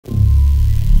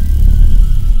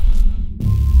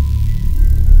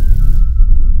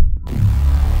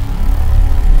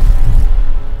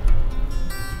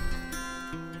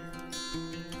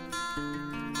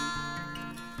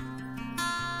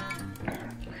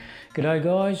G'day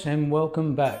guys and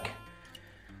welcome back.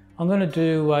 I'm going to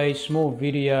do a small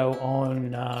video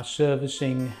on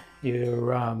servicing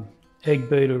your egg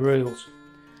beater reels.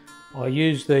 I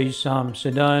used these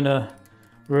Sedona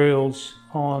reels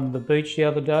on the beach the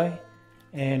other day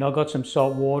and I got some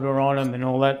salt water on them and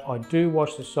all that. I do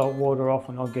wash the salt water off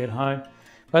when I get home,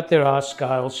 but there are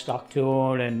scales stuck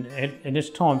to it and it's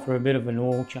time for a bit of an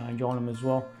oil change on them as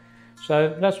well.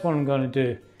 So that's what I'm going to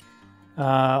do.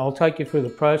 I'll take you through the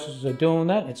process of doing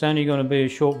that. It's only going to be a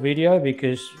short video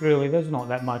because really there's not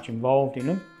that much involved in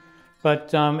them.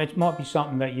 But it might be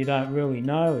something that you don't really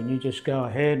know and you just go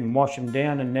ahead and wash them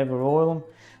down and never oil them.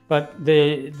 But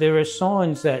there are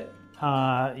signs that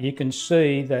you can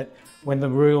see that when the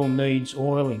reel needs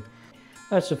oiling.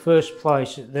 That's the first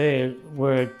place there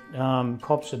where it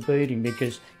cops a beating,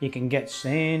 because you can get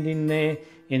sand in there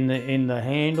in the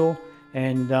handle,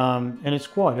 and it's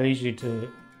quite easy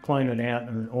to clean it out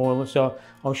and oil it. So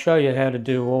I'll show you how to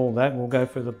do all that. We'll go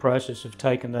through the process of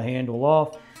taking the handle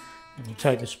off, and you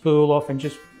take the spool off and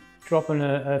just dropping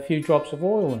a few drops of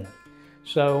oil in it.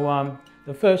 So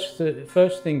the first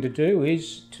thing to do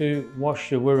is to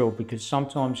wash your reel, because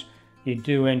sometimes you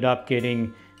do end up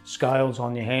getting scales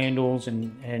on your handles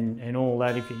and all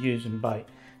that if you're using bait.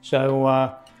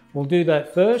 So we'll do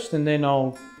that first, and then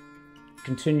I'll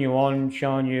continue on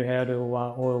showing you how to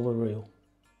oil the reel.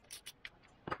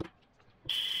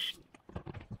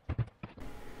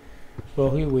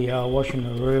 Well, here we are washing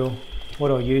the reel.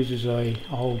 What I use is a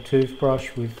old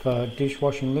toothbrush with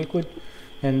dishwashing liquid,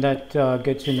 and that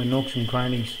gets in the nooks and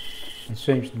crannies and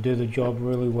seems to do the job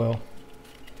really well.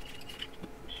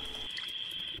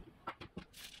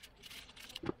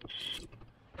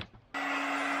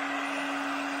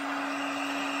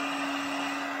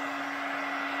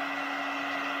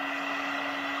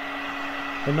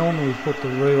 I normally put the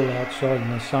reel outside in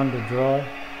the sun to dry,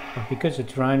 but because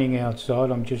it's raining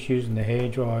outside, I'm just using the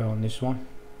hairdryer on this one.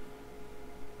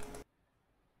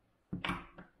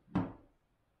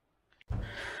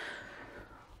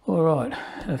 Alright,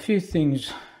 a few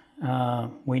things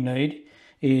we need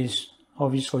is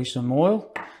obviously some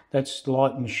oil. That's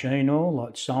light machine oil,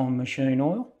 like sewing machine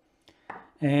oil.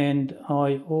 And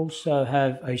I also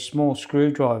have a small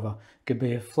screwdriver. It could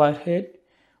be a flathead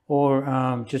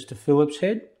or just a Phillips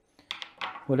head.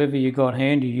 Whatever you got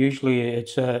handy. Usually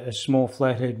it's a small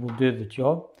flathead will do the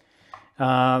job.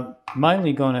 I'm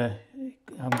going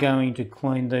to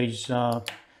clean these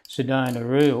Sedona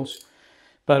reels,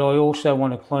 but I also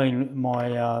want to clean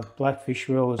my blackfish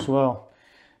reel as well,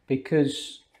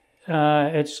 because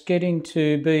it's getting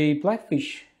to be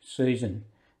blackfish season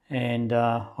and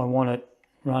I want it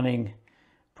running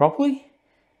properly.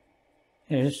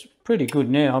 And it's pretty good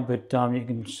now, but you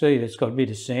can see it's got a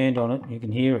bit of sand on it. You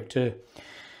can hear it too.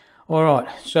 Alright,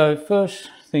 so first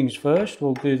things first,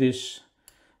 we'll do this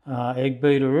egg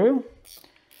beater reel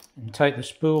and take the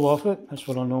spool off it. That's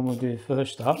what I normally do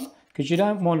first up, because you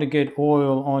don't want to get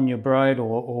oil on your braid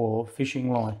or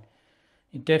fishing line.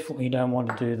 You definitely don't want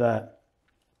to do that.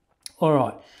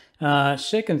 Alright,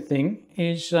 second thing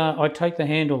is I take the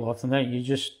handle off, and that you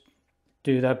just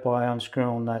do that by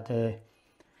unscrewing that there.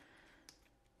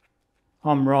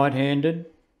 I'm right-handed,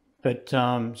 but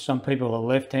some people are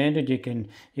left-handed. You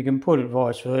can put it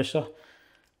vice versa,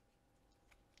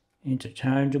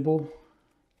 interchangeable.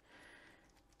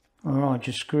 All right,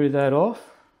 just screw that off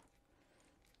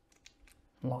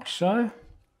like so,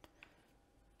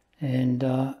 and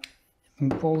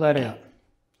pull that out.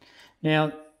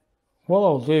 Now, what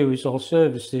I'll do is I'll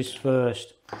service this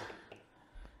first.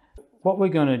 What we're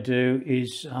going to do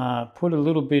is put a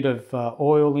little bit of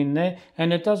oil in there,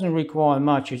 and it doesn't require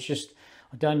much. It's just,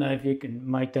 I don't know if you can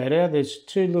make that out. There's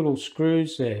two little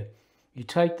screws there. You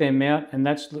take them out, and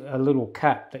that's a little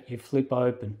cap that you flip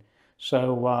open.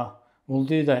 So we'll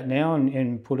do that now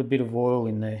and put a bit of oil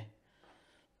in there.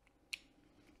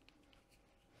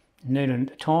 You need a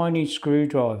tiny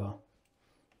screwdriver.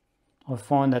 I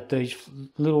find that these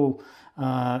little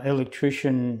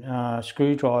electrician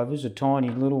screwdrivers, the tiny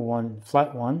little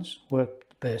flat ones, work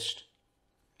the best.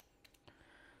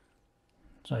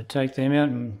 So take them out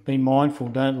and be mindful,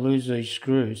 don't lose these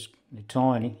screws, they're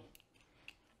tiny.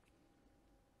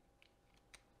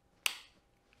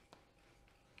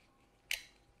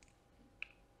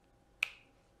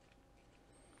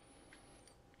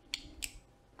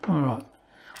 Alright,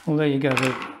 well there you go,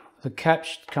 the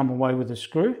caps come away with a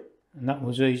screw, and that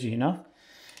was easy enough.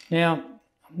 Now,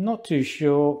 I'm not too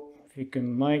sure if you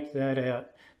can make that out,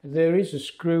 but there is a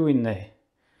screw in there,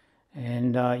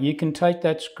 and you can take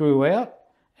that screw out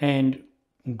and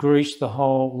grease the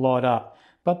whole lot up.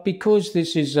 But because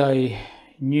this is a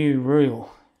new reel,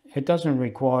 it doesn't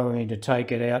require me to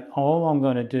take it out. All I'm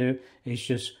going to do is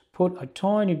just put a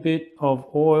tiny bit of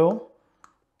oil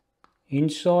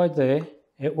inside there.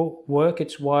 It will work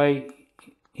its way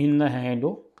in the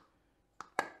handle,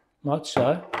 like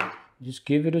so. Just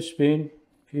give it a spin,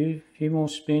 few more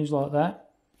spins like that.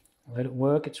 Let it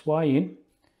work its way in.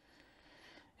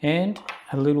 And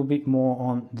a little bit more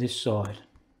on this side.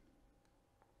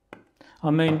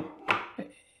 I mean,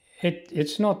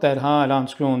 it's not that hard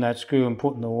unscrewing that screw and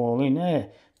putting the oil in there,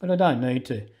 but I don't need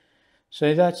to.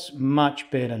 See, that's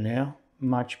much better now,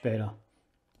 much better.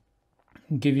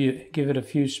 Give it a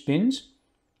few spins,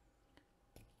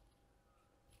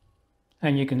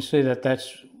 and you can see that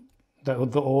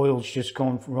the oil's just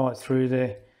gone right through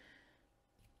there.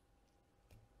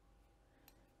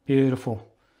 Beautiful.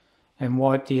 And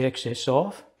wipe the excess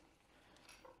off,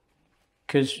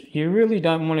 because you really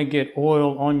don't want to get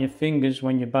oil on your fingers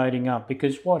when you're baiting up,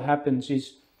 because what happens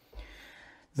is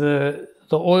the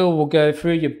oil will go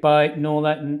through your bait and all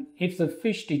that, and if the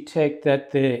fish detect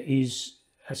that there is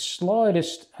a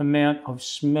slightest amount of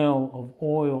smell of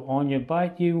oil on your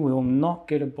bait, you will not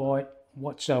get a bite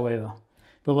whatsoever.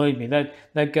 Believe me,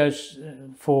 that goes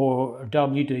for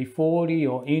WD-40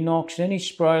 or Inox, any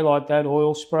spray like that,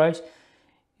 oil sprays.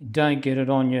 Don't get it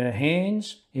on your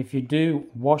hands. If you do,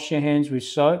 wash your hands with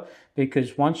soap,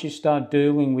 because once you start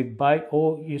dealing with bait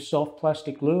or your soft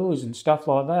plastic lures and stuff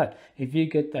like that, if you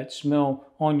get that smell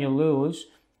on your lures,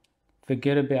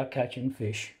 forget about catching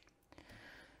fish.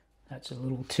 That's a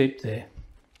little tip there.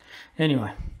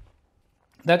 Anyway,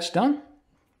 that's done.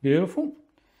 Beautiful.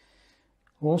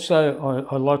 Also,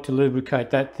 I like to lubricate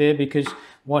that there, because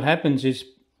what happens is,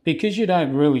 because you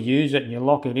don't really use it and you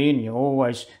lock it in, you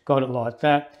always got it like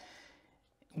that.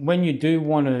 When you do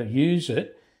want to use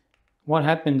it, what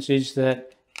happens is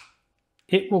that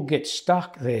it will get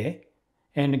stuck there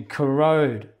and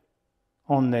corrode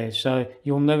on there, so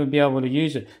you'll never be able to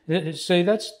use it. See,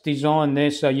 that's designed there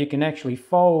so you can actually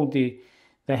fold the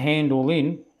handle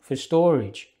in for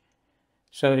storage,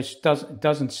 so it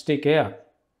doesn't stick out.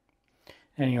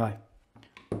 Anyway,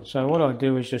 so what I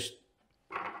do is just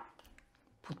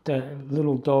put that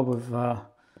little dab of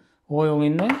oil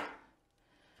in there.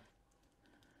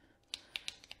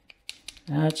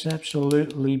 That's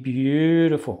absolutely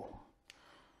beautiful.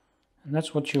 And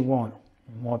that's what you want.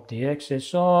 Wipe the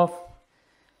excess off.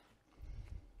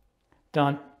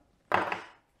 Done.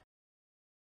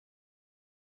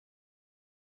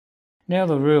 Now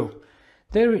the reel.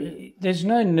 There's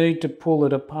no need to pull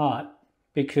it apart,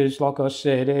 because like I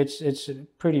said, it's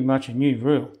pretty much a new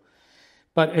reel.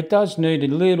 But it does need a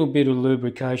little bit of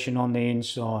lubrication on the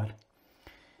inside.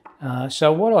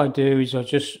 So what I do is I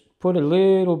just put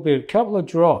a couple of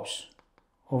drops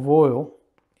of oil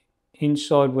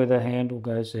inside where the handle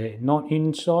goes there. Not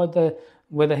inside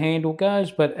where the handle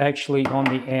goes, but actually on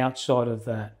the outside of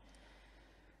that.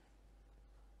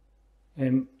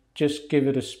 And just give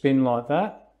it a spin like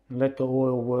that and let the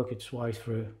oil work its way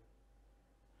through.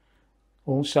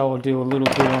 Also, I'll do a little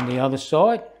bit on the other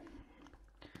side.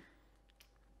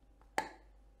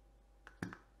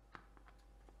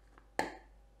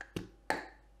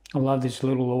 I love this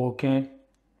little oil can,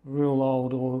 real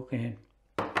old oil can.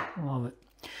 I love it.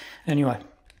 Anyway,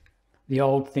 the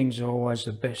old things are always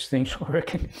the best things, I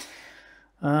reckon.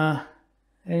 And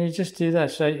you just do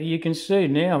that. So you can see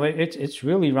now it's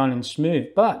really running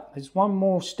smooth, but there's one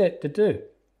more step to do.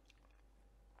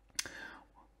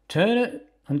 Turn it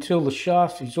until the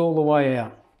shaft is all the way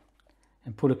out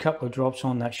and put a couple of drops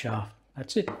on that shaft.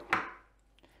 That's it. A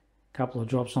couple of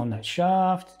drops on that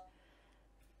shaft.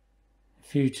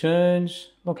 Few turns.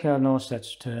 Look how nice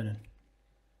that's turning.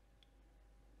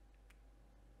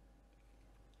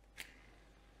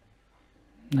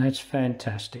 That's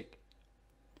fantastic.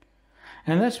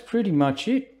 And that's pretty much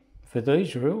it for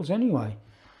these reels anyway.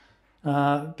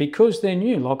 Because they're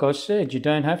new, like I said, you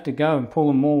don't have to go and pull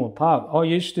them all apart. I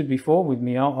used to before with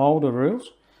my older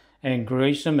reels and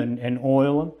grease them and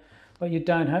oil them, but you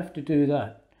don't have to do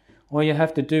that. All you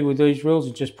have to do with these reels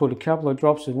is just put a couple of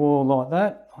drops of oil like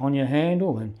that on your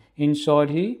handle and inside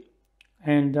here,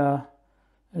 and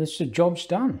it's the job's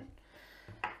done.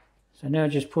 So now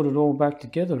just put it all back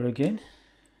together again,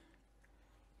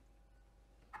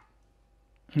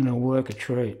 and it'll work a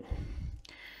treat.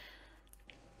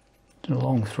 It's a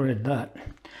long thread, that.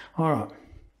 Alright,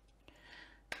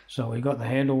 so we got the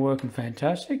handle working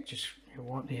fantastic. Just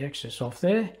wipe the excess off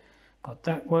there. Got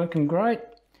that working great.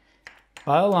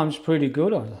 Bail arm's pretty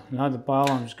good. I know the bail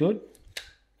arm's good.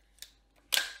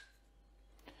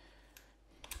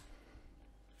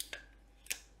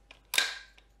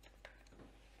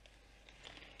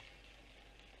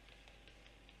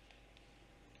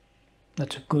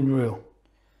 That's a good reel.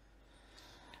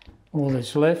 All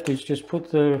that's left is just put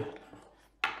the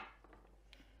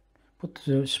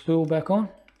spool back on.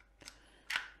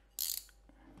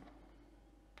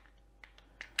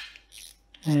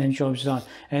 And job's done.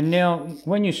 And now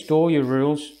when you store your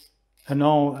reels, a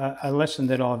lesson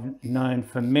that I've known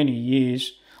for many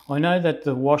years, I know that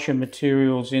the washer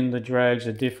materials in the drags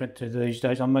are different to these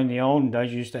days. I mean, the olden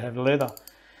days used to have leather.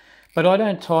 But I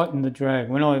don't tighten the drag.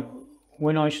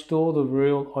 When I store the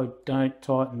reel, I don't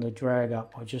tighten the drag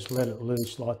up. I just let it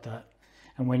loose like that.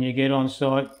 And when you get on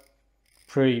site,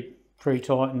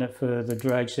 pre-tighten it for the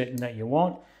drag setting that you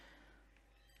want.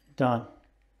 Done.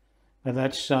 And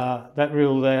that's that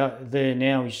reel there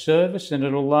now is serviced, and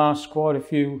it'll last quite a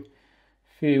few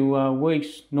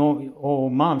weeks or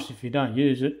months if you don't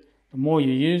use it. The more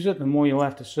you use it, the more you'll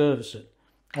have to service it,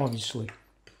 obviously.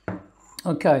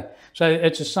 Okay, so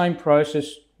it's the same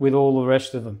process with all the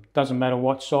rest of them. Doesn't matter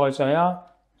what size they are,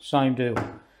 same deal.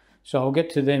 So I'll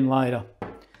get to them later.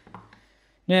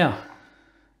 Now,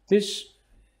 this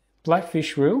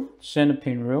Blackfish reel, centre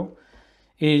pin reel,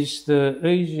 is the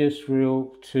easiest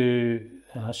reel to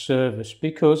service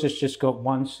because it's just got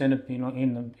one centre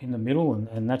pin in the middle,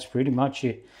 and that's pretty much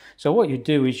it. So what you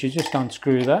do is you just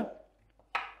unscrew that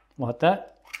like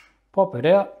that, pop it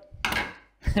out,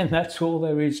 and that's all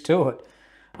there is to it.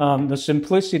 The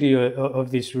simplicity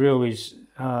of this reel is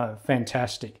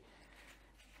fantastic.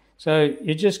 So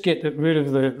you just get rid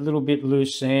of the little bit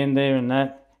loose sand there and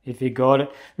that, if you got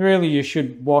it. Really, you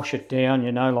should wash it down,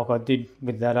 you know, like I did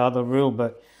with that other reel,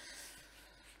 but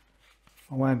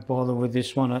I won't bother with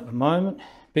this one at the moment,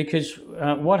 because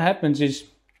what happens is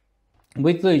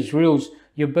with these reels,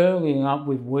 you're burling up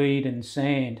with weed and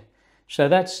sand. So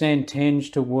that sand tends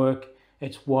to work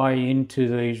its way into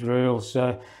these reels.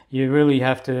 So you really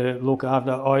have to look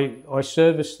after. I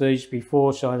serviced these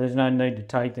before, so there's no need to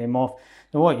take them off.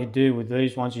 Now what you do with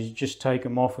these ones is you just take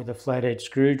them off with a flathead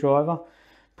screwdriver,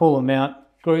 pull them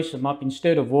out, grease them up.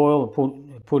 Instead of oil,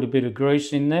 put a bit of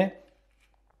grease in there,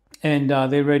 and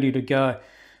they're ready to go.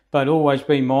 But always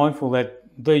be mindful that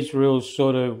these reels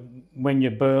sort of, when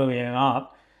you're burling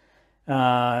up,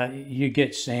 you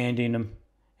get sand in them,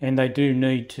 and they do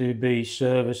need to be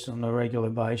serviced on a regular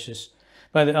basis.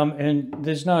 But and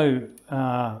there's nothing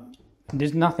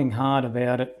hard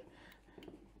about it.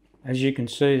 As you can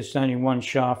see, there's only one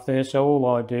shaft there, so all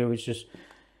I do is just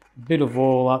a bit of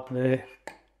oil up there,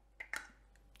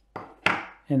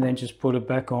 and then just put it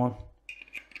back on.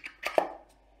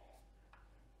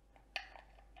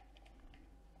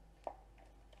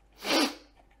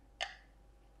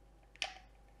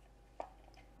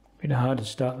 Bit hard to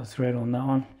start the thread on that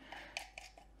one.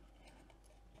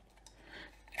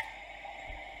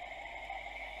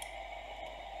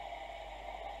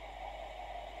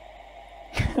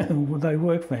 Well, they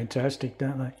work fantastic,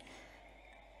 don't they?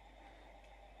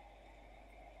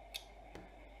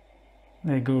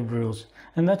 They're good reels.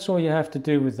 And that's all you have to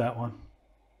do with that one.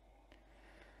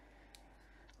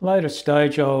 Later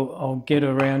stage, I'll get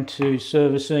around to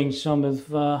servicing some of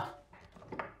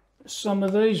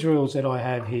these reels that I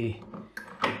have here.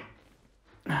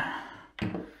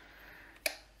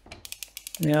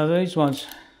 Now these ones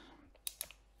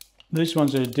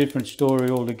are a different story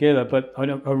altogether, but I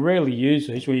rarely use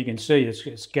these. Well, you can see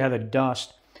it's gathered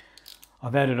dust.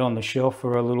 I've had it on the shelf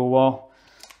for a little while.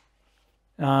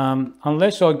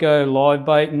 Unless I go live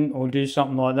baiting or do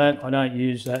something like that, I don't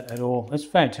use that at all. It's a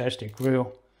fantastic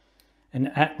reel. An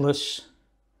Atlas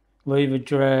lever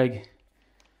drag,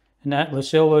 an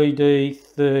Atlas LED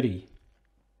 30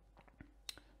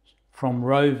 from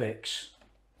Rovex.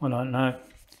 I don't know.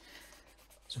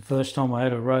 It's the first time I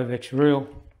had a Rovex reel,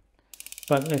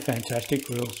 but they're fantastic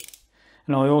reels.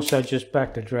 And I also just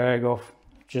back the drag off,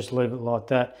 just leave it like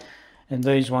that. And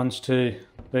these ones too,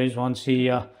 these ones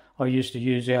here, I used to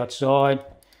use outside,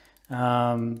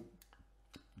 and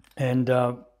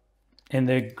they're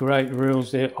great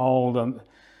reels. They're old.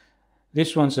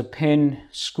 This one's a Penn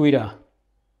Squidder,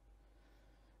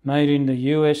 made in the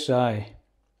USA.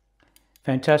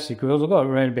 Fantastic reels. I've got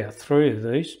around about 3 of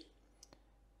these,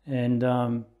 and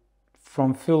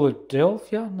from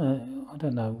Philadelphia. No, I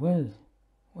don't know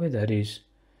where that is.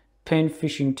 Penn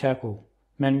Fishing Tackle,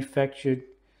 manufactured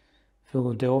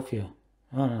Philadelphia.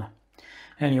 I don't know.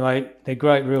 Anyway, they're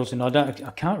great reels, and I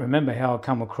can't remember how I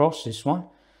come across this one.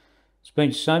 It's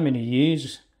been so many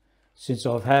years since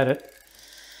I've had it.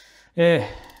 Yeah.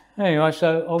 Anyway,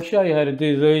 so I'll show you how to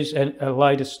do these at a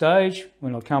later stage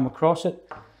when I come across it.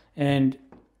 And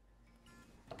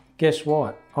guess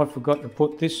what? I forgot to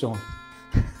put this on.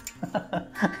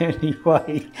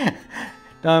 Anyway,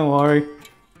 don't worry.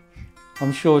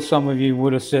 I'm sure some of you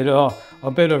would have said, oh, I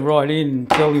better write in and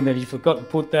tell him that he forgot to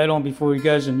put that on before he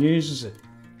goes and uses it.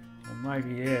 Or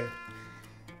maybe, yeah.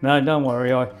 No, don't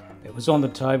worry, it was on the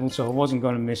table, so I wasn't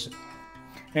going to miss it.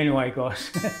 Anyway,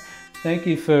 guys, thank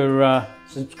you for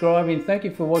subscribing. Thank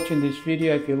you for watching this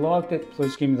video. If you liked it,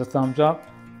 please give me the thumbs up.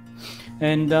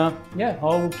 And yeah, I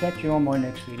will catch you on my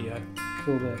next video.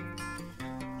 Till then.